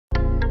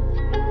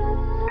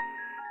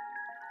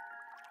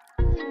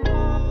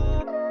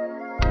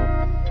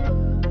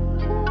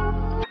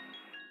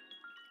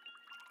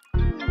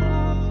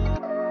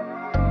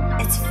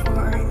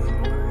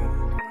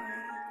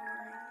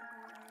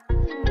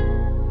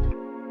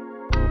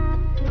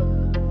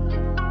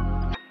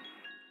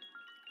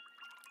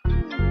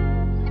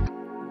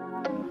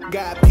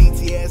Got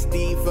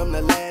PTSD from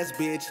the last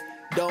bitch.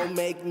 Don't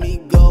make me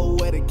go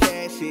where the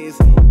cash is.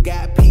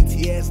 Got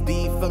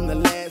PTSD from the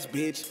last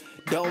bitch.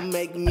 Don't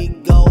make me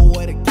go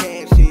where the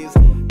cash is.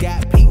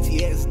 Got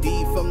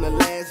PTSD from the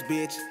last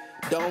bitch.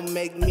 Don't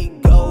make me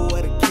go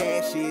where the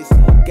cash is.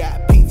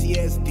 Got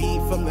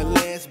PTSD from the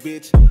last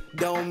bitch.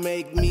 Don't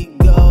make me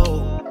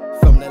go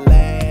from the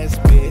last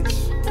bitch.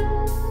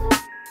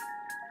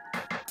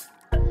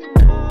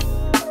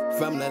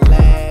 From the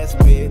last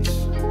bitch.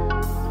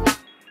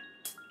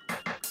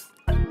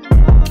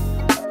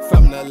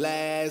 From the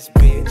last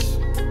bitch.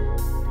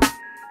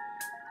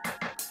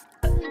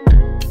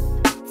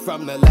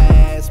 From the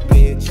last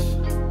bitch.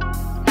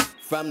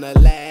 From the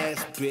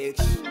last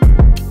bitch.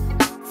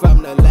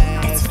 From the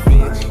last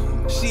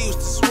bitch. She used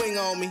to swing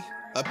on me.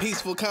 A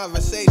peaceful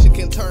conversation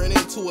can turn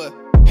into a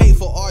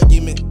hateful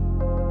argument.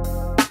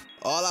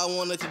 All I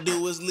wanted to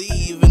do was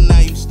leave, and now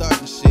you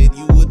starting shit.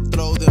 You would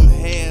throw them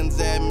hands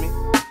at me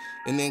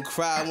and then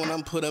cry when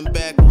I'm putting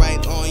back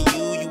right on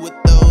you. You would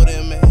throw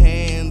them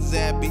hands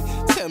at me.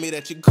 Tell me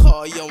that you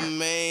call your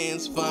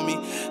mans for me.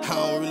 I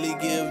don't really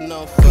give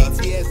no fuck.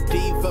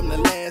 PTSD from the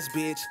last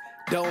bitch.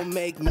 Don't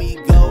make me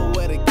go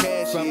where the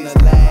cash from is.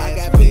 The last I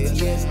got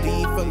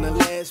PTSD from the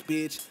last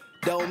bitch.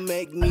 Don't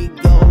make me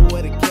go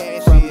where the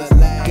cash from is. The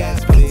last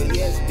got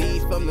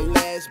PTSD from the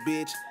last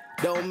bitch.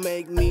 Don't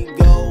make me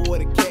go where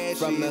the cash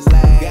from is. The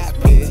last got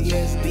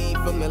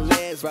PTSD from the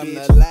last from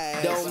bitch. The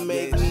last don't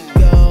make me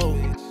go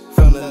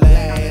from the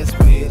last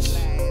bitch.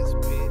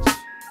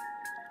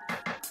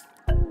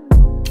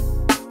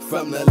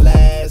 From the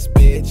last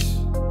bitch.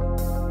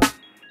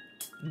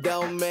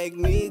 Don't make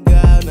me go,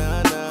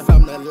 nah, nah.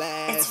 From the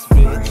last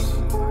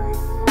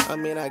bitch. I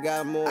mean, I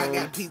got more. I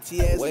got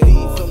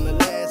PTSD from the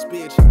last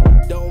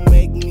bitch. Don't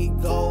make me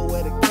go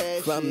where the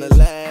cash from is. The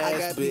last I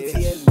got bitch.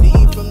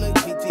 PTSD from the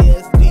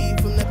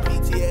PTSD from the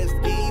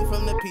PTSD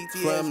from the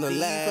PTSD from the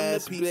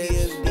last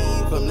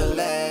bitch. From the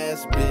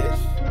last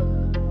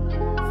bitch.